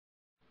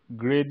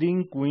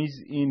Grading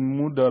quiz in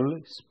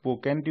Moodle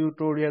spoken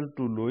tutorial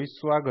to loi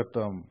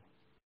swagatam.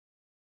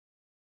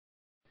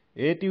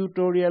 A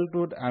tutorial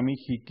tut ami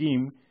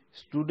hikim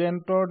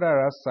studentor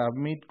dara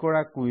submit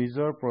kora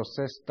quizor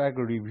process tag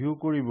review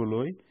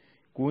koriboloi,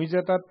 quiz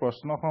etat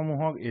proshno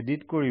samuhok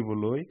edit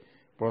koriboloi,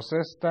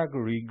 process tag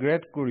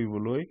regrade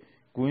koriboloi,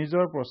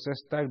 quizor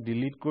process tag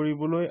delete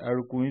koriboloi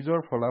aru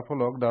quizor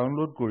pholafolok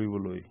download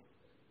koriboloi.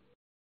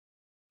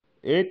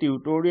 এই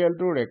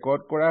টিউটোৰিয়েলটো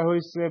record কৰা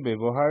হৈছে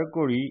ব্যৱহাৰ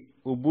কৰি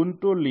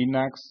Ubuntu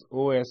Linux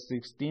OS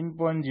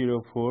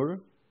 16.04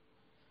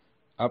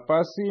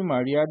 Apache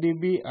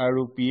MariaDB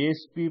আৰু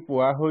PHP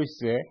পোৱা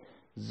হৈছে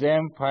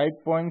Gem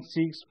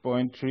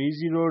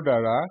 5.6.30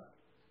 দ্বাৰা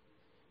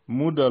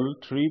Moodle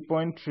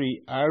 3.3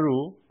 আৰু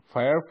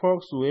Firefox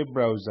web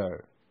browser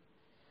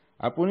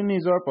আপুনি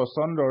নিজৰ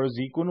পছন্দৰ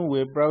যিকোনো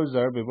web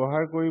browser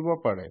ব্যৱহাৰ কৰিব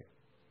পাৰে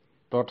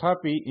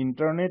তথাপি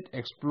ইন্টাৰনেট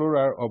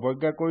এক্সপ্লোৰাৰ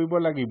অৱজ্ঞা কৰিব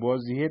লাগিব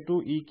যিহেতু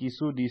ই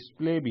কিছু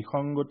ডিসপ্লে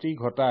বিসংগতি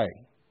ঘটায়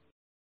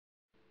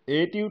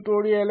এই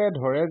টিউটোৰিয়েলে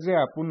ধৰে যে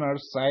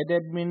আপোনাৰ সাইট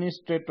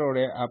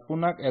এডমিনিষ্ট্ৰেটৰে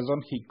আপোনাক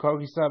এজন শিক্ষক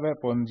হিচাপে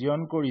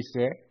পঞ্জীয়ন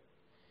কৰিছে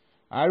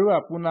আৰু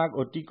আপোনাক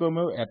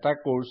অতিকমেও এটা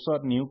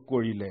কোৰ্সত নিয়োগ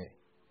কৰিলে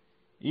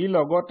ই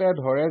লগতে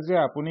ধৰে যে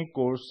আপুনি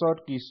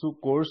কোৰ্সত কিছু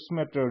কোৰ্স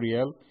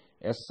মেটেৰিয়েল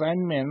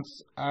assignments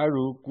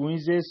আৰু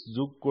quizzes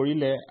যোগ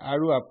কৰিলে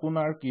আৰু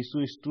আপোনাৰ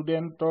কিছু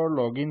ষ্টুডেন্টৰ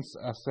লগইনছ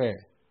আছে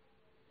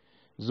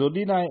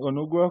যদি নাই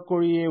অনুগ্ৰহ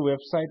কৰি এই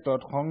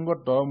ওয়েবসাইটত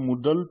সংগত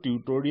Moodle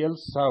টিউটোৰিয়েল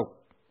চাওক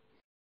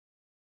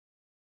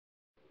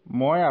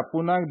মই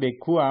আপোনাক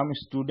দেখুৱাম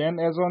ষ্টুডেন্ট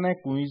এজনে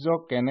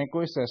কুইজক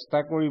কেনেকৈ চেষ্টা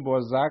কৰিব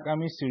যাক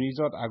আমি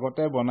সিৰিজত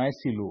আগতে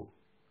বনাইছিলো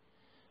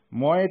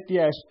মই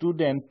এতিয়া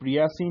ষ্টুডেন্ট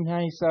প্ৰিয়া সিনহা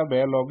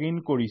হিচাপে লগইন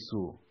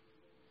কৰিছো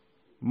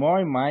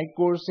মই মাই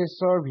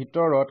কোৰ্সেছৰ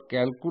ভিতৰত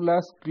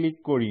ক্যালকুলাস ক্লিক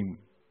কৰিম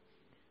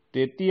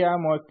তেতিয়া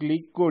মই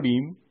ক্লিক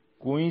কৰিম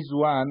কুইজ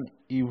 1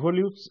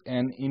 ইভলিউটছ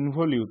এণ্ড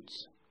ইনভলিউটছ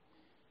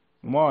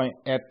মই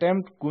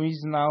এটেম্প্ট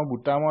কুইজ নাও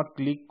বুটামত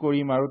ক্লিক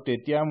কৰিম আৰু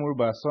তেতিয়া মোৰ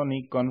বাছনি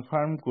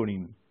কনফাৰ্ম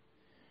কৰিম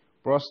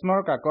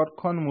প্ৰশ্নৰ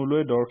কাকতখন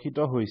মোলৈ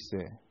দৰ্শিত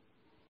হৈছে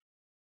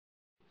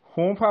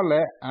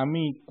সোঁফালে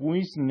আমি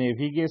কুইজ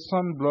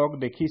নেভিগেশ্যন ব্লক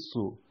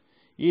দেখিছো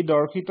ই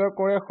দৰ্শিত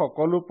কৰে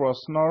সকলো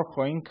প্ৰশ্নৰ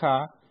সংখ্যা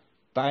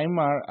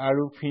টাইমাৰ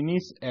আৰু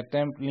ফিনিশ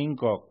এটেম্প্ট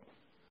লিংকক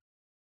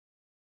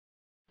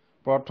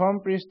প্ৰথম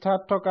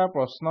পৃষ্ঠাত থকা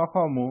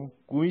প্ৰশ্নসমূহ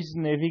কুইজ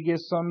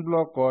নেভিগেশ্যন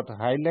ব্লকত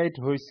হাইলাইট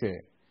হৈছে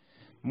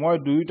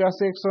মই দুইটা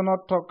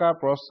সেকশনত থকা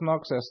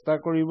প্ৰশ্নক চেষ্টা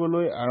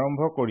কৰিবলৈ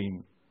আৰম্ভ কৰিম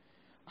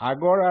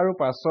আগৰ আৰু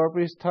পাছৰ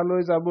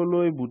পৃষ্ঠালৈ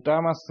যাবলৈ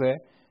বুটাম আছে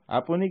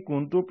আপুনি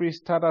কোনটো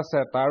পৃষ্ঠাত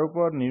আছে তাৰ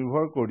ওপৰত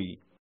নিৰ্ভৰ কৰি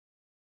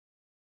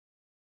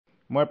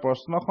মই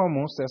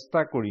প্ৰশ্নসমূহ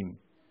চেষ্টা কৰিম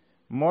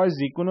মই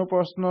যিকোনো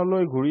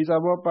প্ৰশ্নলৈ ঘূৰি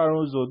যাব পাৰো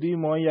যদি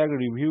মই ইয়াক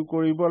ৰিভিউ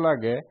কৰিব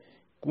লাগে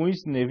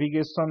কুইজ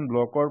নেভিগেশ্যন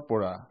ব্লকৰ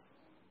পৰা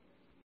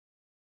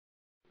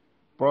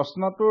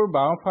প্ৰশ্নটোৰ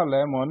বাওঁফালে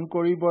মন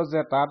কৰিব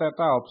যে তাত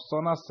এটা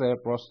অপচন আছে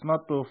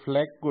প্ৰশ্নটো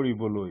ফ্লেগ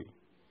কৰিবলৈ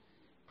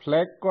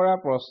ফ্লেগ কৰা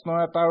প্ৰশ্ন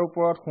এটাৰ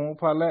ওপৰত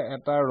সোঁফালে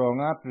এটা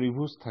ৰঙা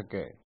ত্ৰিভুজ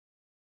থাকে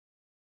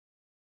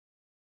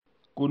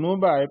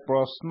কোনোবাই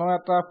প্ৰশ্ন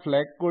এটা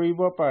ফ্লেগ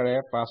কৰিব পাৰে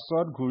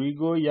পাছত ঘূৰি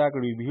গৈ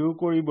ইয়াক ৰিভিউ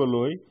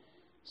কৰিবলৈ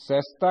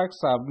চেষ্টাক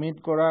সাবমিট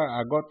কৰাৰ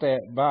আগতে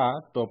বা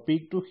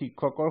টপিকটো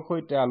শিক্ষকৰ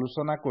সৈতে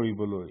আলোচনা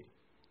কৰিবলৈ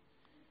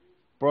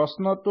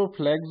প্ৰশ্নটো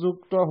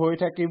ফ্লেগযুক্ত হৈ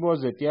থাকিব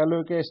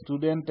যেতিয়ালৈকে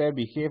ষ্টুডেন্টে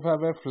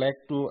বিশেষভাৱে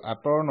ফ্লেগটো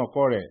আঁতৰ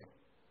নকৰে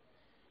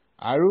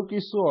আৰু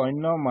কিছু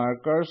অন্য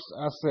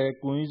মাৰ্কাৰ্ছ আছে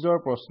কুইজৰ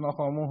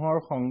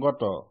প্ৰশ্নসমূহৰ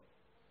সংগত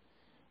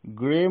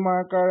গ্ৰে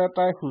মাৰ্কাৰ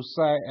এটাই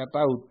সূচায়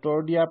এটা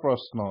উত্তৰ দিয়া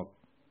প্ৰশ্নক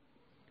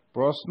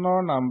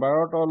প্ৰশ্নৰ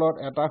নাম্বাৰৰ তলত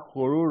এটা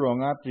সৰু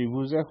ৰঙা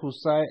ত্ৰিভুজে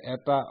সূচায়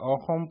এটা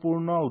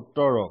অসম্পূৰ্ণ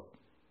উত্তৰক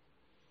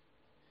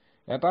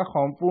এটা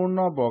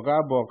সম্পূৰ্ণ বগা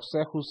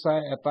বক্সে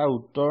সূচায় এটা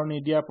উত্তৰ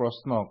নিদিয়া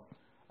প্ৰশ্নক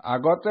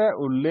আগতে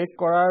উল্লেখ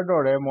কৰাৰ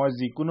দৰে মই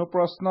যিকোনো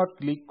প্ৰশ্নত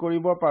ক্লিক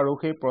কৰিব পাৰো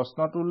সেই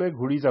প্ৰশ্নটোলৈ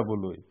ঘূৰি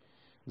যাবলৈ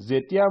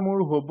যেতিয়া মোৰ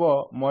হ'ব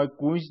মই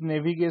কুইজ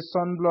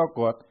নেভিগেশ্যন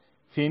ব্লকত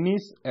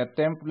ফিনিশ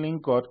এটেম্প্ট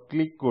লিংকত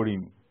ক্লিক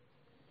কৰিম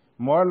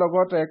মই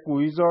লগতে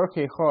কুইজৰ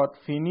শেষত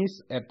ফিনিশ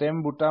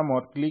এটেম্প্ট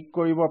বুটামত ক্লিক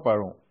কৰিব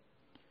পাৰো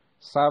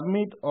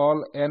সাবমিট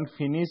অল এণ্ড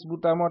ফিনিশ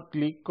বুটামত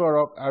ক্লিক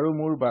কৰক আৰু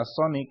মোৰ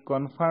বাছনিক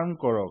কনফাৰ্ম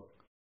কৰক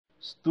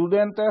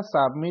ষ্টুডেন্টে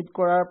সাবমিট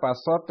কৰাৰ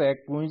পাছতে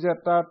কুইজ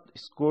এটাত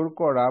স্কোৰ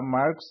কৰা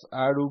মাৰ্কছ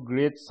আৰু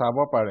গ্ৰেড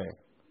চাব পাৰে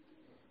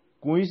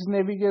কুইজ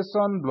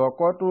নেভিগেশ্যন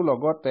ব্লকতো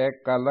লগতে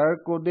কালাৰ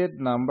কোডেড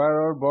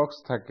নাম্বাৰৰ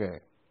বক্স থাকে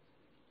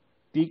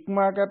টিক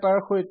মাৰ্ক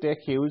এটাৰ সৈতে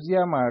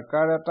সেউজীয়া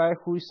মাৰ্কাৰ এটাই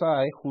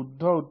সূচায়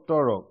শুদ্ধ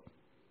উত্তৰক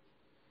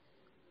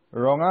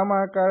ৰঙা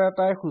মাৰ্কাৰ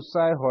এটাই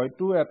সূচায়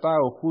হয়তো এটা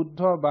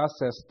অশুদ্ধ বা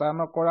চেষ্টা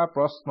নকৰা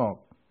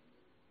প্ৰশ্নক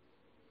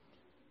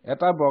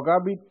এটা বগা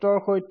বৃত্তৰ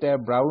সৈতে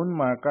ব্ৰাউন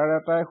মাৰ্কাৰ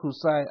এটাই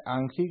সূচায়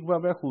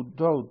আংশিকভাৱে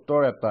শুদ্ধ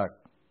উত্তৰ এটাক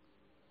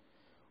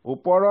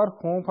ওপৰত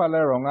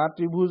সোঁফালে ৰঙা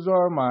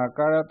ত্ৰিভুজৰ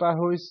মাৰ্কাৰ এটা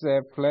হৈছে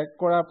ফ্লেগ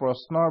কৰা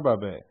প্ৰশ্নৰ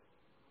বাবে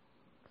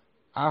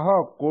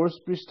আহক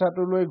কোৰ্স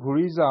পৃষ্ঠাটোলৈ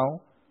ঘূৰি যাওঁ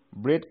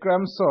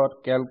ব্ৰেডক্ৰাম্বছত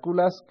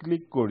ক্যালকুলাস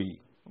ক্লিক কৰি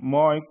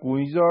মই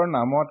কুইজৰ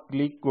নামত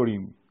ক্লিক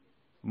কৰিম।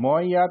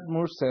 মই ইয়াত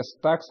মোৰ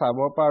চেষ্টাক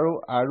চাব পাৰোঁ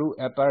আৰু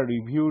এটা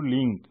ৰিভিউ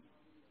লিংক।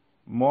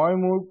 মই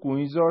মোৰ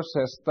কুইজৰ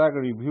চেষ্টাক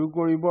ৰিভিউ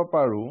কৰিব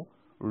পাৰোঁ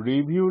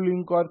ৰিভিউ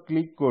লিংকত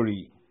ক্লিক কৰি।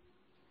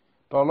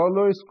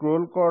 তললৈ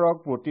স্ক্ৰল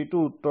কৰক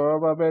প্ৰতিটো উত্তৰৰ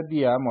বাবে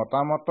দিয়া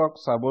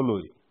মতামতক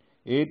চাবলৈ।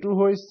 এইটো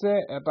হৈছে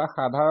এটা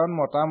সাধাৰণ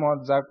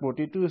মতামত যাক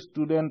প্ৰতিটো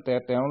ষ্টুডেণ্টে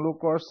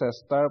তেওঁলোকৰ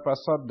চেষ্টাৰ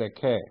পাছত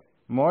দেখে।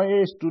 মই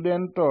এই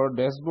ষ্টুডেণ্টৰ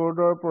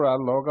ডেশ্ববৰ্ডৰ পৰা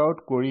লগ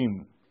আউট কৰিম।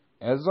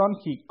 এজন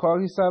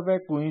শিক্ষক হিচাপে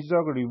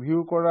কুইজক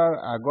ৰিভিউ কৰাৰ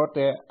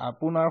আগতে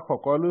আপোনাৰ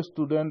সকলো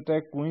ষ্টুডেণ্টে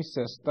কুইজ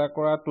চেষ্টা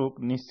কৰাটোক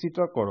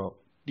নিশ্চিত কৰক।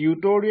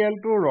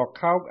 টিউটৰিয়েলটো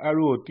ৰখাওক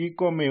আৰু অতি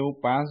কমেও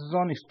 5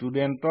 জন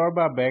ষ্টুডেণ্টৰ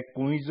বাবে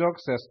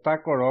কুইজক চেষ্টা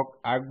কৰক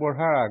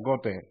আগবঢ়াৰ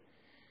আগতে।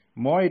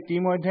 মই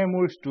ইতিমধ্যে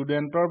মোৰ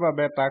ষ্টুডেণ্টৰ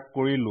বাবে তাক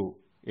কৰিলো।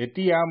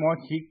 এতিয়া মই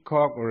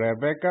শিক্ষক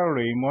ৰেবেকা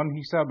ৰেইমণ্ড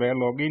হিচাপে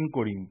লগইন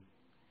কৰিম।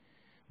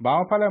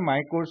 বাওঁফালে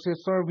মাই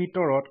কোৰ্চেছৰ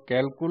ভিতৰত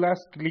কেলকুলাছ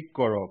ক্লিক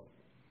কৰক।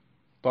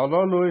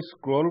 তললৈ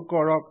স্ক্ৰল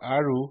কৰক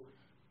আৰু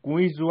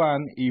কুইজ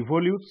 1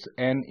 ইভলিউটছ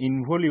এণ্ড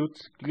ইনভলিউটছ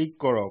ক্লিক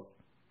কৰক।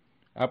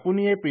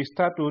 আপুনি এই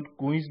পৃষ্ঠাটোত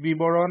কুইজ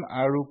বিৱৰণ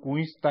আৰু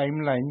কুইজ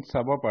টাইমলাইন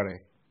চাব পাৰে।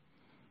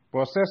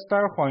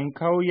 প্ৰচেষ্টাৰ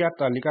সংখ্যাও ইয়াত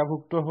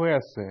তালিকাভুক্ত হৈ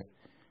আছে।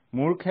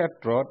 মোৰ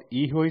ক্ষেত্ৰত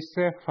ই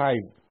হৈছে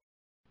 5।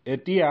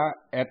 এতিয়া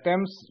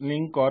এটেম্পটছ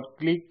লিংকত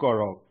ক্লিক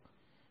কৰক।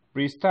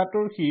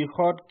 পৃষ্ঠাটোৰ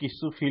শীৰ্ষত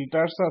কিছু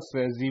ফিল্টাৰ্ছ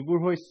আছে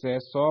যিবোৰ হৈছে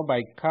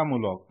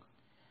স্ব-ব্যাখ্যামূলক।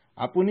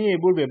 আপুনি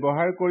এইবোৰ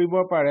ব্যৱহাৰ কৰিব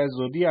পাৰে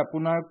যদি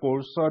আপোনাৰ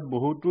কোৰ্চত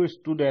বহুতো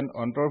ষ্টুডেণ্ট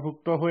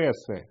অন্তৰ্ভুক্ত হৈ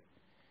আছে।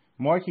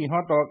 মই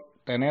সিহঁতক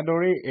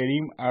তেনেদৰেই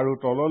এৰিম আৰু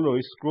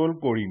তললৈ স্ক্ৰল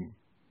কৰিম।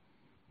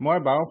 মই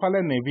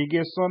বাওঁফালে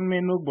নেভিগেশ্যন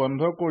মেনুক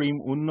বন্ধ কৰিম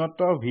উন্নত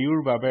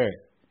ভিউৰ বাবে।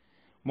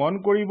 মন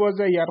কৰিব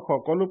যে ইয়াত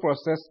সকলো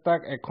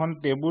প্ৰচেষ্টাক এখন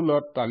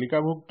টেবুলত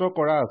তালিকাভুক্ত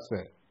কৰা আছে।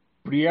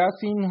 প্ৰিয়া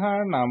সিনহাৰ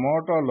নামৰ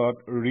তলত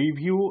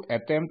ৰিভিউ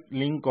এটেম্পট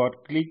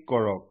লিংকত ক্লিক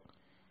কৰক।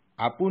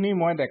 আপুনি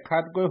মই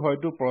দেখাতকৈ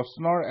হয়তো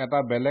প্ৰশ্নৰ এটা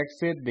বেলেগ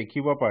ছেট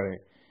দেখিব পাৰে।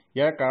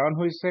 ইয়াৰ কাৰণ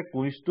হৈছে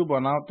কুইজটো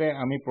বনাওঁতে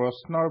আমি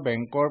প্ৰশ্নৰ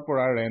বেংকৰ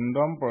পৰা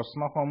ৰেণ্ডম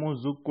প্ৰশ্নসমূহ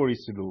যোগ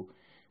কৰিছিলো।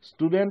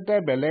 ষ্টুডেণ্টে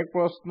বেলেগ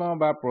প্ৰশ্ন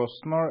বা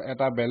প্ৰশ্নৰ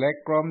এটা বেলেগ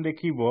ক্ৰম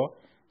দেখিব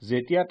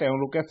যেতিয়া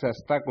তেওঁলোকে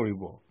চেষ্টা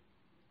কৰিব।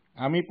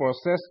 আমি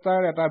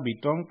প্ৰচেষ্টাৰ এটা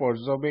বিতং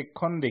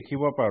পৰ্যবেক্ষণ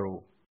দেখিব পাৰোঁ।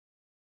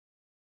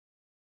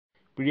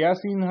 প্ৰিয়া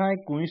সিনহাই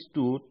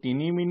কুইজটো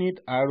 3 মিনিট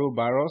আৰু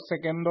 12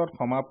 ছেকেণ্ডত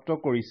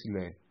সমাপ্ত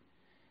কৰিছিলে।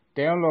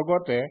 তেওঁ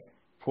লগতে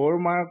 4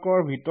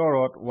 মাৰ্কৰ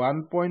ভিতৰত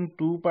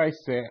 1.2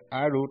 পাইছে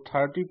আৰু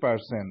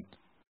 30%।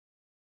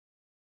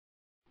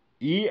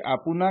 ই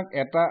আপোনাক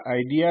এটা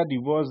আইডিয়া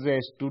দিব যে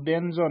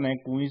ষ্টুডেণ্টজনে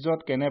কুইজত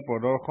কেনে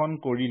প্ৰদৰ্শন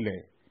কৰিলে।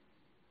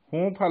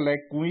 সোঁফালে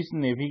কুইজ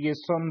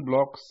নেভিগেশ্যন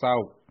ব্লক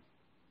চাওক।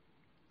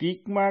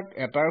 টিক মাৰ্ক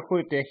এটাৰ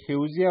সৈতে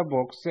সেউজীয়া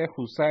বক্সে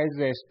সূচায়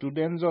যে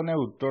ষ্টুডেণ্টজনে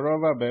উত্তৰৰ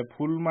বাবে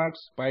ফুল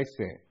মাৰ্কছ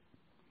পাইছে।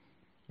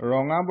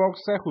 ৰঙা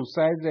বক্সে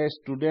সূচায় যে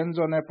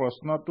ষ্টুডেণ্টজনে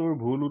প্ৰশ্নটোৰ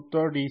ভুল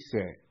উত্তৰ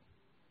দিছে।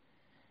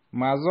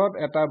 মাজত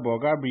এটা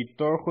বগা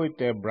বৃত্তৰ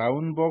সৈতে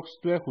ব্ৰাউন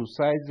বক্সটোৱে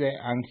সূচায় যে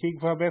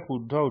আংশিকভাৱে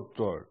শুদ্ধ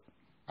উত্তৰ।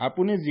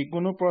 আপুনি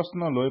যিকোনো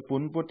প্ৰশ্নলৈ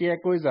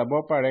পোনপটীয়াকৈ যাব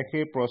পাৰে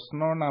সেই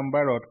প্ৰশ্নৰ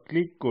নাম্বাৰত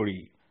ক্লিক কৰি।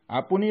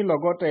 আপুনি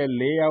লগতে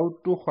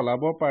লেআউটটো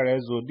সলাব পাৰে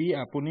যদি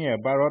আপুনি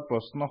এবাৰত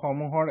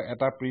প্ৰশ্নসমূহৰ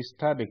এটা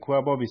পৃষ্ঠা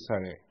দেখুৱাব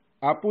বিচাৰে।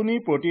 আপুনি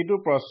প্ৰতিটো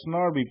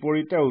প্ৰশ্নৰ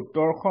বিপৰীতে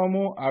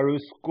উত্তৰসমূহ আৰু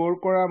স্ক'ৰ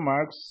কৰা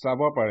মাৰ্কছ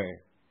চাব পাৰে।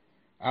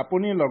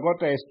 আপুনি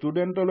লগতে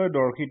ষ্টুডেণ্টলৈ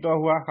দৰ্শিত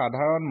হোৱা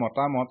সাধাৰণ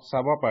মতামত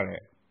চাব পাৰে।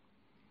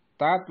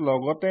 তাত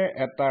লগতে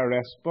এটা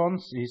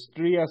ৰেছপন্স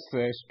হিষ্ট্ৰী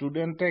আছে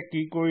ষ্টুডেণ্টে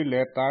কি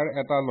কৰিলে তাৰ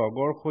এটা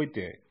লগৰ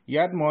সৈতে।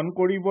 ইয়াত মন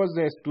কৰিব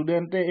যে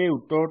ষ্টুডেণ্টে এই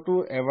উত্তৰটো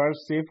এবাৰ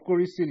ছেভ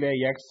কৰিছিলে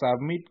ইয়াক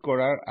ছাবমিট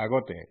কৰাৰ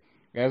আগতে।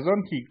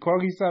 এজন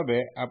শিক্ষক হিচাপে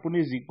আপুনি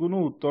যিকোনো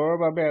উত্তৰৰ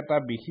বাবে এটা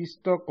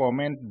বিশিষ্ট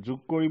কমেণ্ট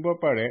যোগ কৰিব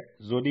পাৰে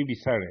যদি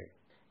বিচাৰে।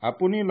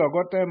 আপুনি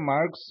লগতে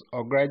মাৰ্কছ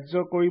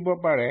অগ্ৰাহ্য কৰিব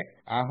পাৰে।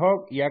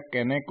 আহক ইয়াক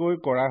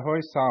কেনেকৈ কৰা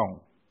হয় চাওঁ।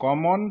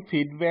 কমন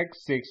ফিডবেক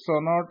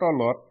ছেকশ্যনৰ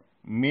তলত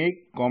মেক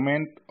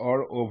কমেণ্ট অৰ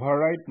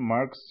অভাৰৰাইট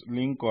মাৰ্কছ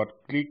লিংকত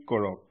ক্লিক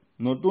কৰক।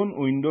 নতুন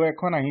উইণ্ড'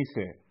 এখন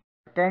আহিছে।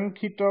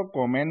 আকাংক্ষিত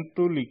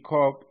কমেণ্টটো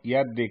লিখক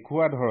ইয়াত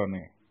দেখুওৱা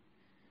ধৰণে।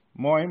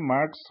 মই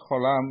মাৰ্কছ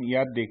সলাম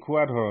ইয়াত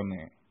দেখুওৱা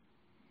ধৰণে।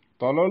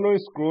 তললৈ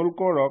স্ক্ৰল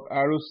কৰক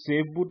আৰু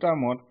ছেভ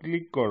বুটামত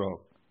ক্লিক কৰক।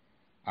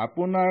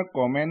 আপোনাৰ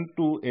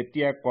কমেণ্টটো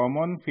এতিয়া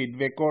কমন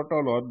ফিডবেকৰ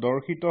তলত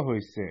দৰ্শিত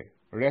হৈছে।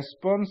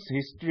 ৰেছপন্স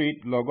হিষ্ট্ৰীত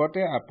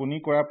লগতে আপুনি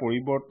কৰা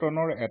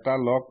পৰিৱৰ্তনৰ এটা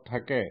লগ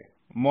থাকে।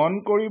 মন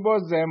কৰিব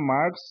যে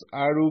মাৰ্কছ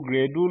আৰু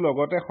গ্ৰেডো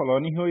লগতে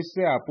সলনি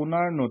হৈছে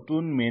আপোনাৰ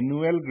নতুন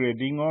মেনুৱেল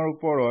গ্ৰেডিঙৰ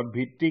ওপৰত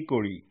ভিত্তি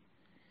কৰি।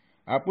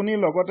 আপুনি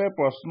লগতে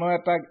প্ৰশ্ন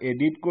এটাক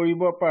এডিট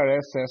কৰিব পাৰে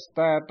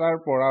চেষ্টা এটাৰ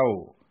পৰাও।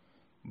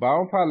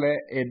 বাওঁফালে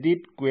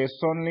এডিট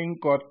কুৱেশ্যন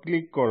লিংকত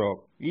ক্লিক কৰক।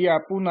 ই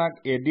আপোনাক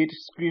এডিট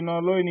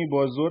স্ক্ৰীনলৈ নিব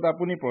য'ত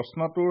আপুনি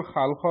প্ৰশ্নটোৰ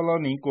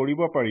সালসলনি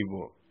কৰিব পাৰিব।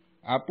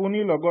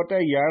 আপুনি লগতে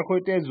ইয়াৰ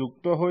সৈতে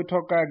যুক্ত হৈ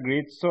থকা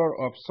গ্ৰেডছৰ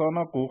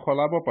অপশ্যনকো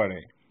সলাব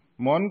পাৰে।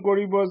 মন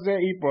কৰিব যে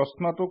এই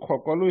প্ৰশ্নটোক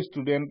সকলো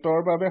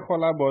ষ্টুডেণ্টৰ বাবে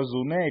সলাব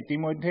যোনে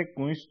ইতিমধ্যে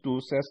কুইজটো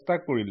চেষ্টা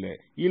কৰিলে।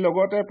 ই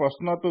লগতে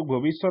প্ৰশ্নটোক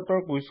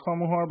ভৱিষ্যতৰ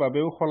কুইজসমূহৰ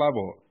বাবেও সলাব।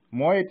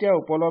 মই এতিয়া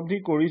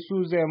উপলব্ধি কৰিছো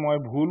যে মই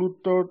ভুল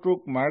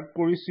উত্তৰটোক মাৰ্ক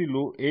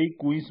কৰিছিলো এই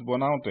কুইজ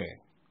বনাওঁতে।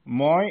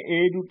 মই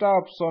এই দুটা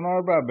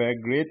অপচনৰ বাবে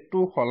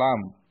গ্ৰেডটো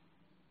সলাম।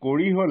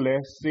 কৰি হলে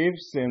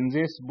চেভ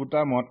চেঞ্জেছ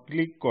বুটামত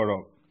ক্লিক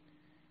কৰক।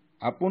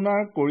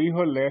 আপোনাৰ কৰি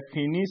হলে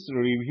ফিনিশ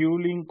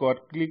ৰিভিউ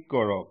লিংকত ক্লিক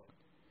কৰক।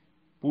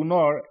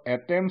 পুনৰ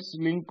এটেম্পটছ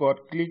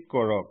লিংকত ক্লিক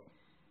কৰক।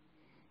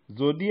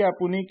 যদি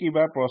আপুনি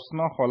কিবা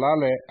প্ৰশ্ন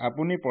সলালে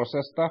আপুনি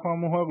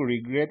প্ৰচেষ্টাসমূহক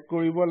ৰিগ্ৰেড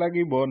কৰিব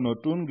লাগিব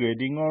নতুন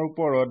গ্ৰেডিঙৰ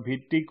ওপৰত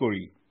ভিত্তি কৰি।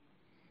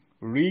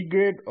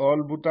 ৰিগ্ৰেড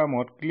অল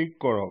বুটামত ক্লিক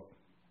কৰক।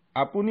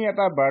 আপুনি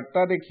এটা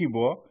বাৰ্তা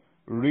দেখিব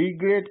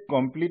ৰিগ্ৰেড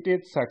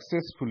কমপ্লিটেড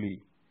ছাকচেছফুলি।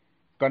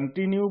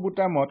 কণ্টিনিউ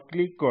বুটামত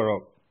ক্লিক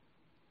কৰক।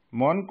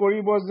 মন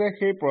কৰিব যে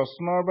সেই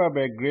প্ৰশ্নৰ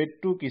বাবে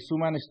গ্ৰেডটো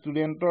কিছুমান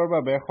ষ্টুডেণ্টৰ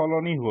বাবে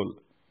সলনি হ'ল।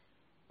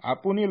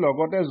 আপুনি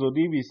লগতে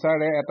যদি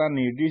বিচাৰে এটা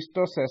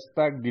নিৰ্দিষ্ট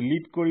চেষ্টাক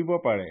ডিলিট কৰিব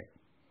পাৰে।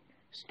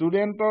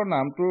 ষ্টুডেণ্টৰ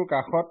নামটোৰ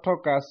কাষত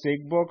থকা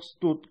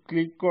চেকবক্সটোত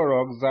ক্লিক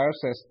কৰক যাৰ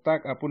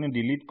চেষ্টাক আপুনি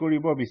ডিলিট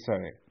কৰিব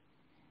বিচাৰে।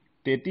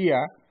 তেতিয়া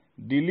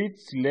ডিলিট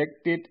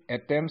ছিলেক্টেড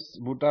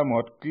এটেম্পটছ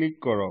বুটামত ক্লিক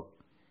কৰক।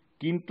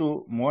 কিন্তু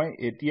মই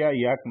এতিয়া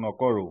ইয়াক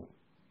নকৰো।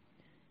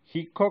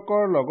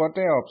 শিক্ষকৰ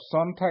লগতে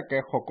অপচন থাকে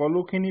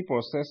সকলোখিনি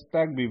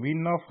প্ৰচেষ্টাক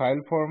বিভিন্ন ফাইল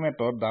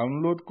ফৰমেটত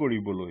ডাউনলোড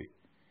কৰিবলৈ।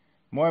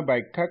 মই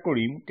ব্যাখ্যা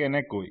কৰিম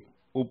কেনেকৈ।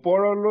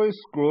 ওপৰলৈ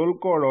স্ক্ৰল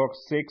কৰক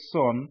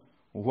section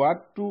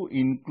what two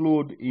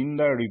include in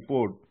the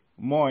report.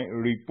 মই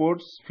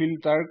ৰিপৰ্টছ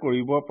ফিল্টাৰ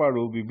কৰিব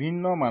পাৰো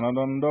বিভিন্ন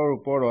মানদণ্ডৰ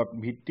ওপৰত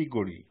ভিত্তি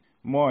কৰি।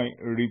 মই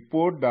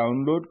ৰিপৰ্ট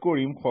ডাউনলোড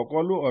কৰিম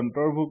সকলো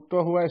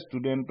অন্তৰ্ভুক্ত হোৱা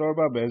ষ্টুডেণ্টৰ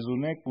বাবে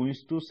যোনে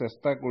কুইজটো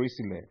চেষ্টা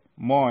কৰিছিলে।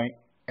 মই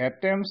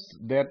এটেম্পটছ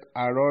ডেট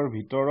আৰৰ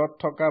ভিতৰত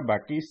থকা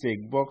বাকী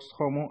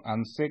চেকবক্সসমূহ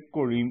আনচেক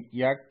কৰিম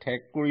ইয়াক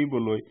ঠেক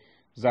কৰিবলৈ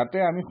যাতে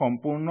আমি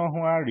সম্পূৰ্ণ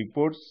হোৱা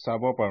ৰিপৰ্টছ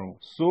চাব পাৰো।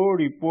 শ্ব'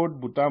 ৰিপৰ্ট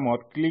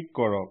বুটামত ক্লিক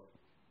কৰক।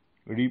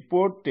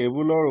 ৰিপৰ্ট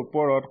টেবুলৰ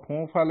ওপৰত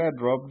সোঁফালে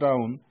drop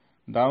down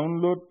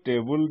download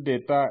table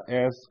data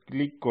as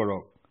click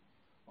কৰক।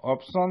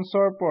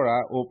 অপচনছৰ পৰা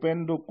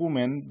অপেন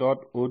ডকুমেণ্ট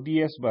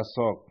 .ods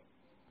বাছক।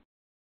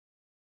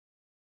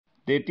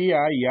 তেতিয়া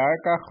ইয়াৰ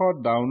কাষত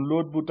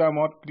ডাউনলোড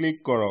বুটামত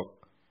ক্লিক কৰক।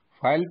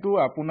 ফাইলটো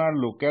আপোনাৰ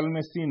লোকেল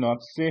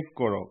মেচিনত ছেভ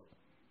কৰক।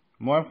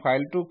 মই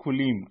ফাইলটো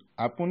খুলিম।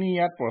 আপুনি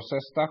ইয়াত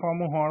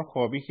প্ৰচেষ্টাসমূহৰ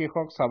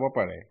সবিশেষক চাব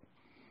পাৰে।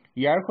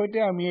 ইয়াৰ সৈতে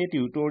আমি এই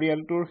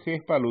টিউটৰিয়েলটোৰ শেষ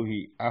পালোহি।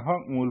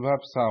 আহক মূলভাৱ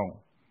চাওঁ।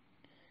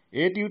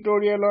 এই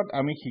টিউটৰিয়েলত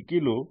আমি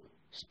শিকিলো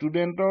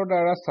ষ্টুডেণ্টৰ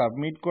দ্বাৰা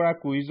ছাবমিট কৰা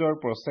কুইজৰ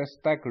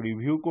প্ৰচেষ্টাক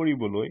ৰিভিউ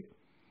কৰিবলৈ,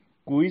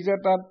 কুইজ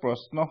এটাত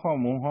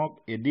প্ৰশ্নসমূহক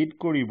এডিট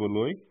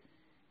কৰিবলৈ,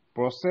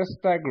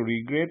 প্ৰচেষ্টাক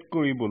ৰিগ্ৰেড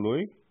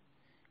কৰিবলৈ,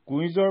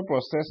 কুইজৰ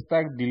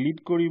প্ৰচেষ্টাক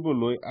ডিলিট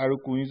কৰিবলৈ আৰু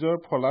কুইজৰ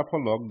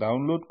ফলাফলক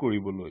ডাউনলোড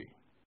কৰিবলৈ।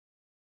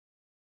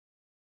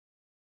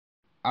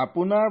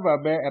 আপোনাৰ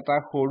বাবে এটা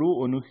সৰু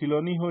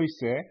অনুশীলনী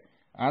হৈছে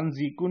আন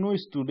যিকোনো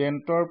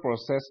ষ্টুডেণ্টৰ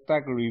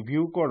প্ৰচেষ্টাক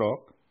ৰিভিউ কৰক,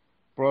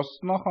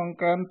 প্ৰশ্ন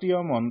সংক্ৰান্তীয়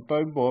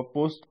মন্তব্য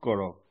পোষ্ট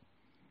কৰক।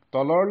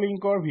 তলৰ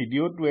লিংকৰ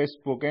ভিডিঅ'টোৱে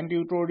স্পোকেন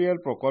টিউটৰিয়েল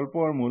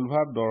প্ৰকল্পৰ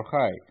মূলভাৱ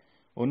দৰ্শায়।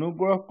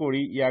 অনুগ্ৰহ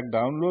কৰি ইয়াক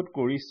ডাউনলোড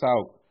কৰি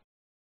চাওক।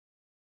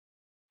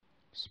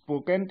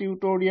 স্পোকেন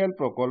টিউটৰিয়েল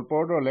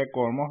প্ৰকল্পৰ দলে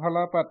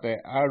কৰ্মশালা পাতে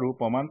আৰু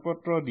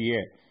প্ৰমাণপত্ৰ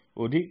দিয়ে।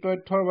 অধিক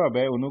তথ্যৰ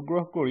বাবে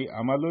অনুগ্ৰহ কৰি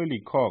আমালৈ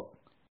লিখক।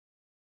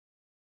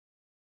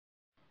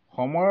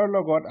 সময়ৰ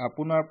লগত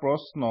আপোনাৰ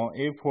প্ৰশ্ন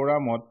এই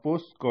ফোৰামত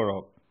পোষ্ট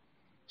কৰক।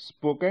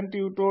 স্পোকেন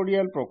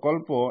টিউটৰিয়েল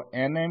প্ৰকল্প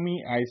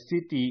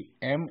NMEICT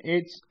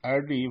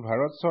MHRD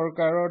ভাৰত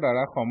চৰকাৰৰ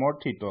দ্বাৰা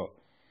সমৰ্থিত।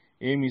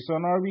 এই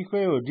মিছনৰ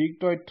বিষয়ে অধিক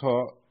তথ্য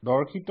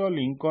দৰ্শিত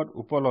লিংকত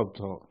উপলব্ধ।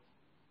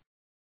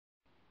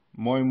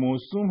 মই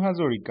মৌচুম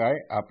হাজৰিকাই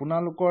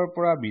আপোনালোকৰ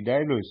পৰা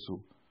বিদায়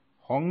লৈছো।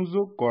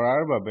 সংযোগ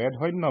কৰাৰ বাবে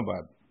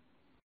ধন্যবাদ।